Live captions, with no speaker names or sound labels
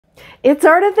It's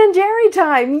Ardith and Jerry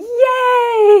time!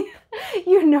 Yay!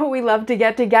 You know we love to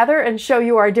get together and show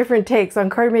you our different takes on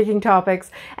card making topics,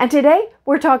 and today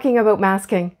we're talking about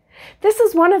masking. This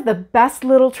is one of the best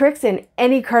little tricks in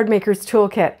any card maker's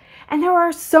toolkit, and there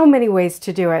are so many ways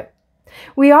to do it.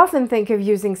 We often think of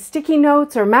using sticky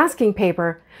notes or masking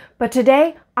paper, but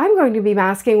today I'm going to be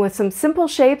masking with some simple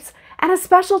shapes and a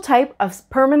special type of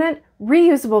permanent,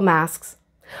 reusable masks.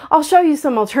 I'll show you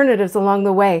some alternatives along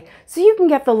the way so you can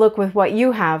get the look with what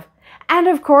you have. And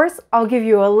of course, I'll give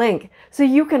you a link so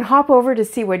you can hop over to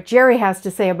see what Jerry has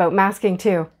to say about masking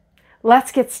too.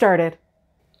 Let's get started.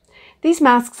 These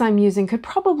masks I'm using could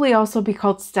probably also be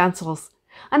called stencils.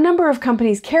 A number of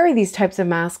companies carry these types of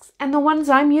masks, and the ones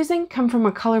I'm using come from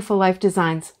a Colorful Life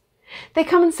Designs. They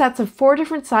come in sets of 4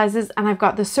 different sizes, and I've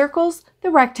got the circles,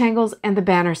 the rectangles, and the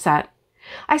banner set.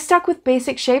 I stuck with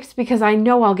basic shapes because I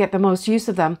know I'll get the most use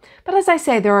of them, but as I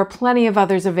say, there are plenty of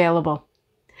others available.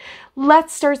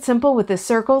 Let's start simple with the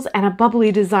circles and a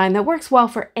bubbly design that works well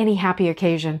for any happy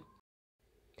occasion.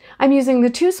 I'm using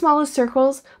the 2 smallest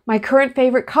circles, my current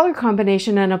favorite color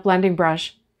combination, and a blending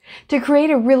brush. To create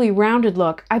a really rounded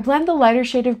look, I blend the lighter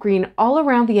shade of green all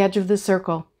around the edge of the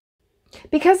circle.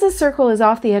 Because the circle is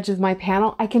off the edge of my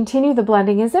panel, I continue the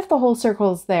blending as if the whole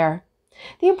circle is there.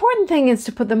 The important thing is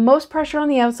to put the most pressure on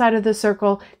the outside of the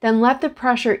circle, then let the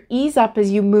pressure ease up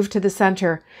as you move to the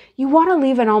center. You want to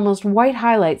leave an almost white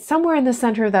highlight somewhere in the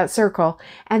center of that circle,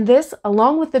 and this,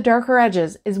 along with the darker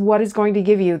edges, is what is going to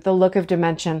give you the look of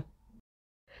dimension.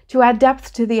 To add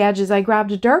depth to the edges, I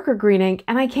grabbed a darker green ink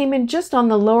and I came in just on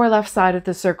the lower left side of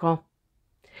the circle.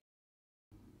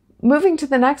 Moving to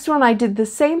the next one, I did the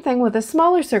same thing with a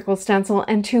smaller circle stencil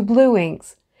and 2 blue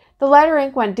inks. The lighter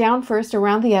ink went down first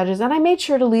around the edges, and I made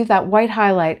sure to leave that white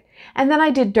highlight, and then I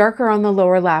did darker on the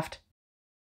lower left.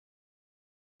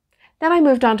 Then I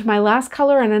moved on to my last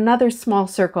color and another small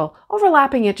circle,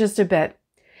 overlapping it just a bit.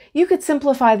 You could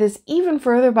simplify this even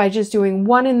further by just doing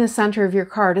one in the center of your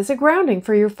card as a grounding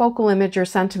for your focal image or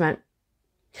sentiment.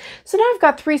 So now I've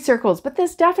got 3 circles, but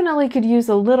this definitely could use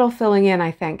a little filling in,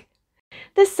 I think.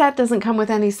 This set doesn't come with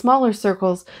any smaller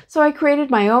circles, so I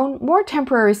created my own, more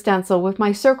temporary stencil with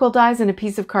my circle dies and a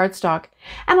piece of cardstock,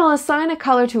 and I'll assign a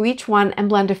color to each one and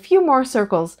blend a few more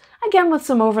circles, again with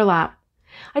some overlap.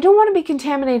 I don't want to be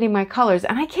contaminating my colors,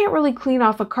 and I can't really clean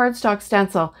off a cardstock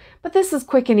stencil, but this is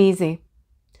quick and easy.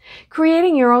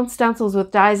 Creating your own stencils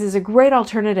with dies is a great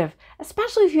alternative,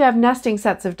 especially if you have nesting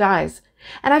sets of dies.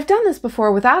 And I've done this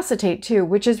before with acetate too,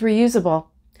 which is reusable.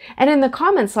 And in the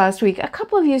comments last week, a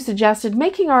couple of you suggested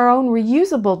making our own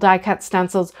reusable die-cut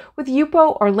stencils with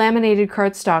Yupo or laminated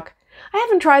cardstock. I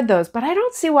haven't tried those, but I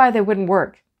don't see why they wouldn't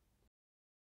work.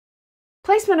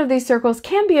 Placement of these circles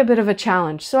can be a bit of a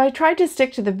challenge, so I tried to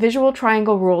stick to the visual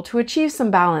triangle rule to achieve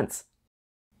some balance.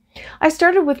 I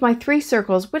started with my 3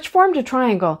 circles, which formed a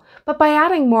triangle, but by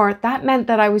adding more, that meant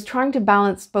that I was trying to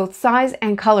balance both size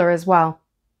and color as well.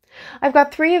 I've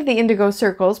got 3 of the indigo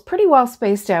circles pretty well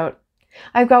spaced out.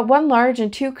 I've got 1 large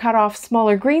and 2 cut off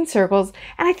smaller green circles,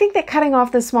 and I think that cutting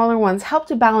off the smaller ones helped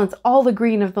to balance all the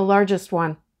green of the largest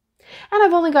one. And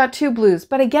I've only got 2 blues,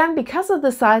 but again, because of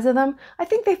the size of them, I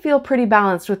think they feel pretty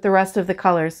balanced with the rest of the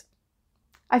colors.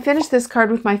 I finished this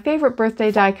card with my favorite birthday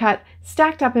die cut,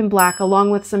 stacked up in black,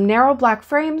 along with some narrow black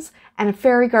frames and a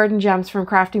fairy garden gems from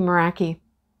Crafty Meraki.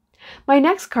 My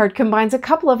next card combines a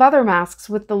couple of other masks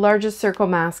with the largest circle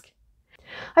mask.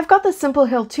 I've got the Simple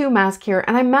Hill 2 mask here,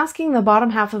 and I'm masking the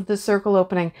bottom half of the circle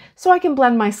opening so I can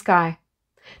blend my sky.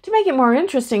 To make it more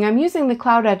interesting, I'm using the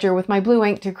cloud edger with my blue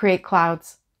ink to create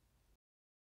clouds.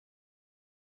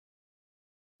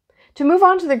 To move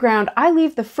on to the ground, I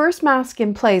leave the first mask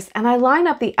in place and I line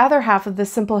up the other half of the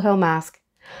Simple Hill mask.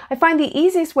 I find the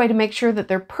easiest way to make sure that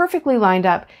they're perfectly lined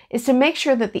up is to make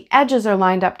sure that the edges are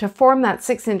lined up to form that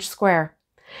 6-inch square.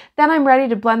 Then I'm ready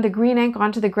to blend the green ink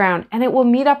onto the ground, and it will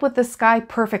meet up with the sky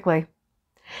perfectly.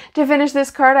 To finish this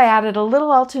card, I added a little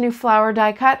Altenew flower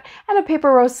die cut and a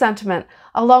paper rose sentiment,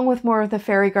 along with more of the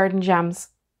fairy garden gems.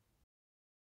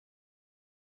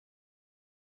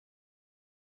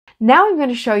 Now I'm going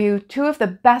to show you 2 of the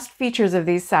best features of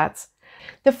these sets.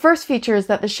 The first feature is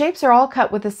that the shapes are all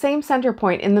cut with the same center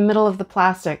point in the middle of the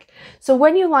plastic. So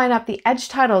when you line up the edge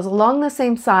titles along the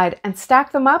same side and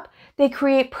stack them up, they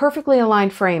create perfectly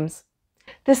aligned frames.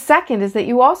 The second is that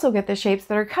you also get the shapes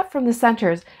that are cut from the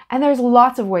centers, and there's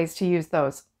lots of ways to use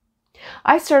those.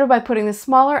 I started by putting the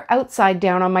smaller outside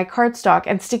down on my cardstock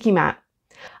and sticky mat.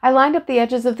 I lined up the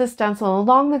edges of the stencil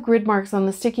along the grid marks on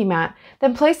the sticky mat,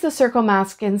 then placed the circle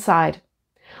mask inside.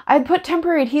 I had put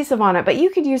temporary adhesive on it, but you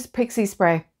could use pixie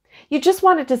spray. You just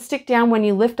want it to stick down when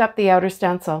you lift up the outer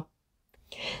stencil.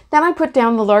 Then I put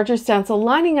down the larger stencil,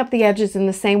 lining up the edges in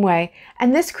the same way,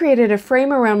 and this created a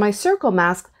frame around my circle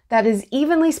mask that is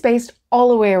evenly spaced all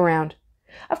the way around.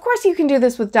 Of course you can do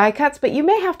this with die cuts, but you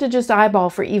may have to just eyeball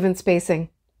for even spacing.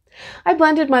 I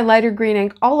blended my lighter green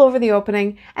ink all over the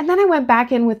opening, and then I went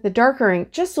back in with the darker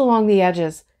ink just along the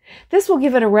edges. This will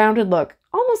give it a rounded look,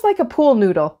 almost like a pool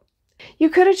noodle. You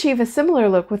could achieve a similar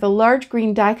look with a large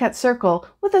green die cut circle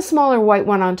with a smaller white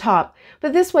one on top,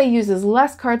 but this way uses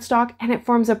less cardstock and it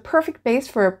forms a perfect base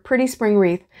for a pretty spring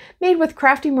wreath made with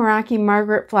Crafty Meraki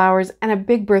Margaret flowers and a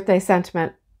big birthday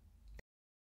sentiment.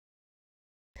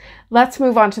 Let's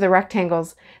move on to the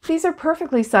rectangles. These are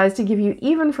perfectly sized to give you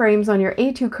even frames on your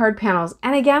A2 card panels,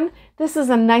 and again, this is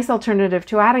a nice alternative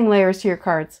to adding layers to your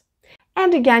cards.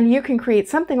 And again, you can create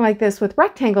something like this with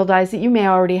rectangle dies that you may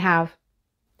already have.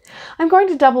 I'm going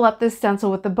to double up this stencil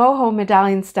with the BoHo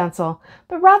Medallion stencil,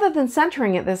 but rather than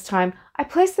centering it this time, I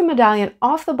placed the medallion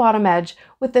off the bottom edge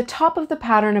with the top of the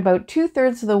pattern about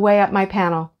 2/3 of the way up my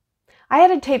panel. I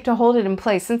added tape to hold it in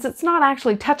place since it's not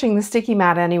actually touching the sticky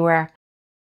mat anywhere.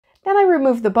 Then I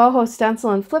removed the BoHo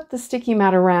stencil and flipped the sticky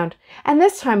mat around, and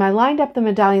this time I lined up the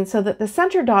medallion so that the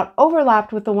center dot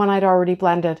overlapped with the one I'd already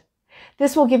blended.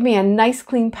 This will give me a nice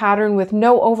clean pattern with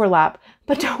no overlap,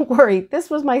 but don't worry, this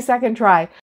was my second try.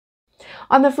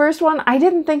 On the first one, I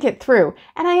didn't think it through,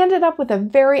 and I ended up with a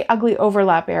very ugly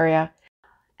overlap area.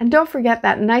 And don't forget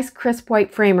that nice crisp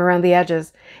white frame around the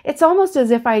edges. It's almost as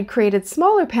if I had created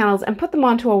smaller panels and put them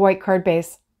onto a white card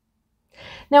base.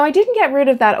 Now I didn't get rid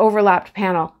of that overlapped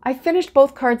panel. I finished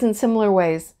both cards in similar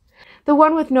ways. The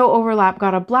one with no overlap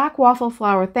got a black waffle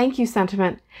flower thank you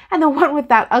sentiment, and the one with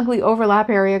that ugly overlap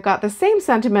area got the same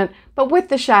sentiment but with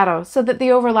the shadow so that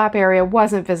the overlap area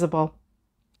wasn't visible.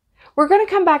 We're going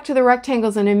to come back to the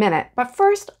rectangles in a minute, but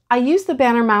first I used the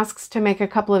banner masks to make a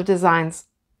couple of designs.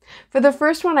 For the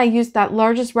first one I used that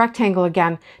largest rectangle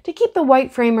again to keep the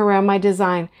white frame around my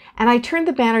design, and I turned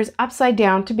the banners upside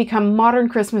down to become modern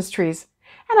Christmas trees,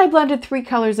 and I blended 3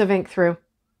 colors of ink through.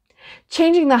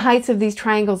 Changing the heights of these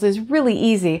triangles is really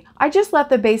easy. I just let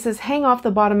the bases hang off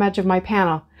the bottom edge of my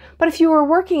panel, but if you were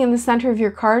working in the center of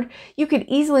your card, you could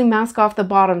easily mask off the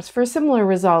bottoms for similar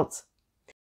results.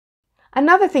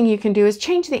 Another thing you can do is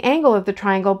change the angle of the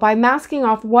triangle by masking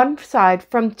off one side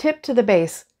from tip to the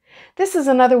base. This is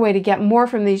another way to get more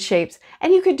from these shapes,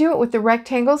 and you could do it with the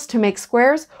rectangles to make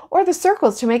squares or the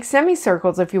circles to make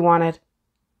semicircles if you wanted.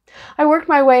 I worked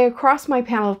my way across my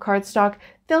panel of cardstock,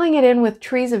 filling it in with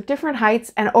trees of different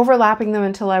heights and overlapping them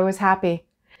until I was happy.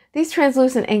 These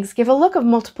translucent inks give a look of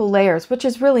multiple layers, which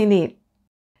is really neat.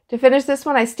 To finish this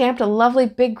one, I stamped a lovely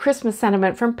big Christmas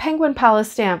sentiment from Penguin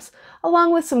Palace Stamps,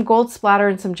 along with some gold splatter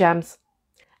and some gems.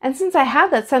 And since I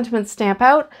had that sentiment stamp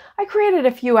out, I created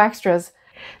a few extras.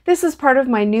 This is part of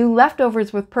my new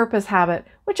Leftovers with Purpose habit,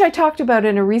 which I talked about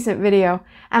in a recent video,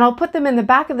 and I'll put them in the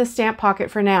back of the stamp pocket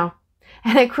for now.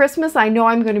 And at Christmas, I know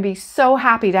I'm going to be so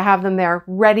happy to have them there,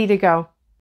 ready to go.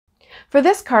 For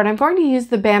this card, I'm going to use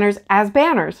the banners as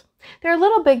banners. They're a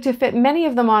little big to fit many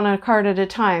of them on a card at a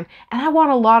time, and I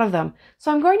want a lot of them,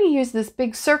 so I'm going to use this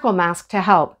big circle mask to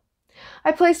help.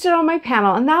 I placed it on my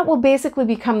panel, and that will basically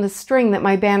become the string that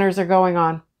my banners are going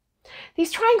on.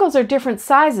 These triangles are different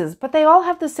sizes, but they all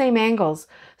have the same angles,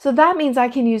 so that means I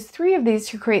can use 3 of these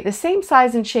to create the same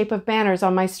size and shape of banners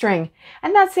on my string,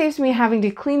 and that saves me having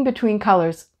to clean between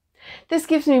colors. This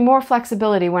gives me more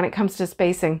flexibility when it comes to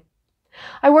spacing.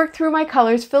 I worked through my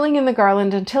colors, filling in the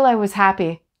garland until I was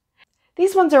happy.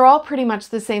 These ones are all pretty much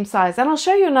the same size, and I'll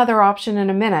show you another option in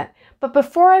a minute, but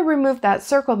before I removed that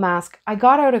circle mask, I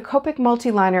got out a Copic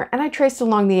multi-liner and I traced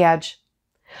along the edge.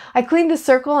 I cleaned the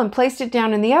circle and placed it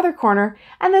down in the other corner,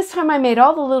 and this time I made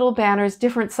all the little banners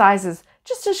different sizes,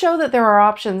 just to show that there are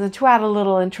options and to add a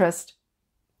little interest.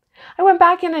 I went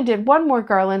back in and did one more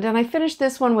garland, and I finished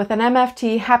this one with an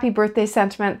MFT Happy Birthday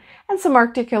sentiment and some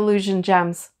Arctic Illusion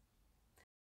gems.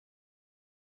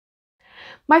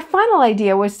 My final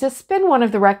idea was to spin one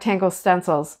of the rectangle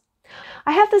stencils.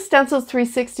 I have the Stencils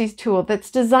 360 tool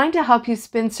that's designed to help you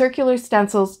spin circular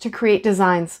stencils to create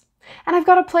designs. And I've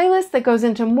got a playlist that goes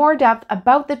into more depth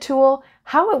about the tool,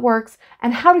 how it works,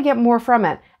 and how to get more from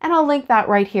it, and I'll link that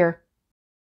right here.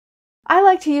 I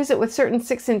like to use it with certain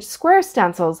 6-inch square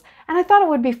stencils, and I thought it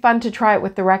would be fun to try it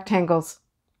with the rectangles.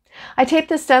 I taped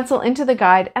the stencil into the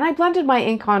guide and I blended my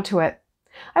ink onto it.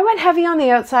 I went heavy on the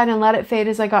outside and let it fade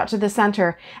as I got to the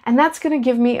center, and that's going to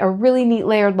give me a really neat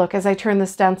layered look as I turn the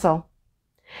stencil.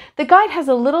 The guide has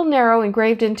a little narrow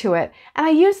engraved into it, and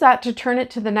I use that to turn it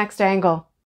to the next angle.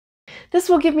 This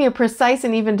will give me a precise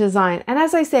and even design, and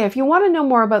as I say, if you want to know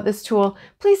more about this tool,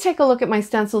 please take a look at my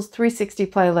Stencils 360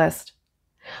 playlist.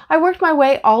 I worked my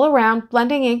way all around,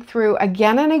 blending ink through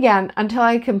again and again until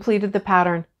I completed the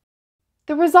pattern.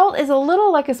 The result is a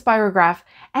little like a spirograph,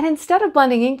 and instead of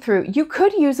blending ink through, you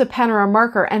could use a pen or a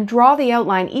marker and draw the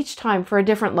outline each time for a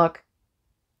different look.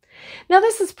 Now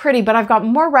this is pretty, but I've got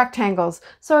more rectangles,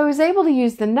 so I was able to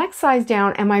use the next size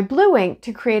down and my blue ink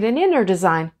to create an inner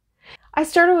design. I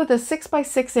started with a 6 by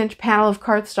 6 inch panel of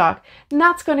cardstock, and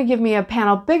that's going to give me a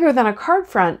panel bigger than a card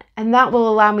front, and that will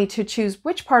allow me to choose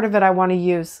which part of it I want to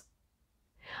use.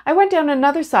 I went down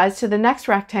another size to the next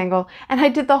rectangle, and I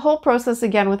did the whole process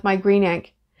again with my green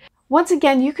ink. Once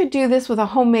again, you could do this with a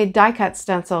homemade die cut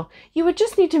stencil. You would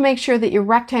just need to make sure that your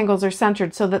rectangles are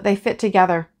centered so that they fit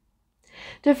together.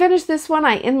 To finish this one,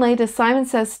 I inlaid a Simon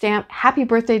Says stamp Happy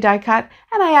Birthday die cut,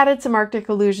 and I added some Arctic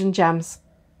Illusion gems.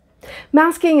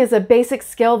 Masking is a basic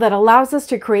skill that allows us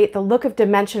to create the look of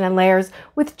dimension and layers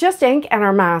with just ink and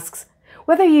our masks.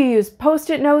 Whether you use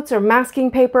Post-it notes or masking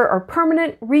paper or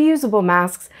permanent, reusable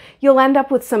masks, you'll end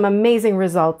up with some amazing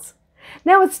results.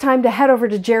 Now it's time to head over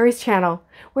to Jerry's channel,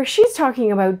 where she's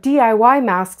talking about DIY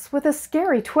masks with a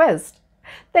scary twist.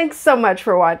 Thanks so much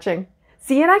for watching.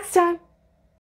 See you next time!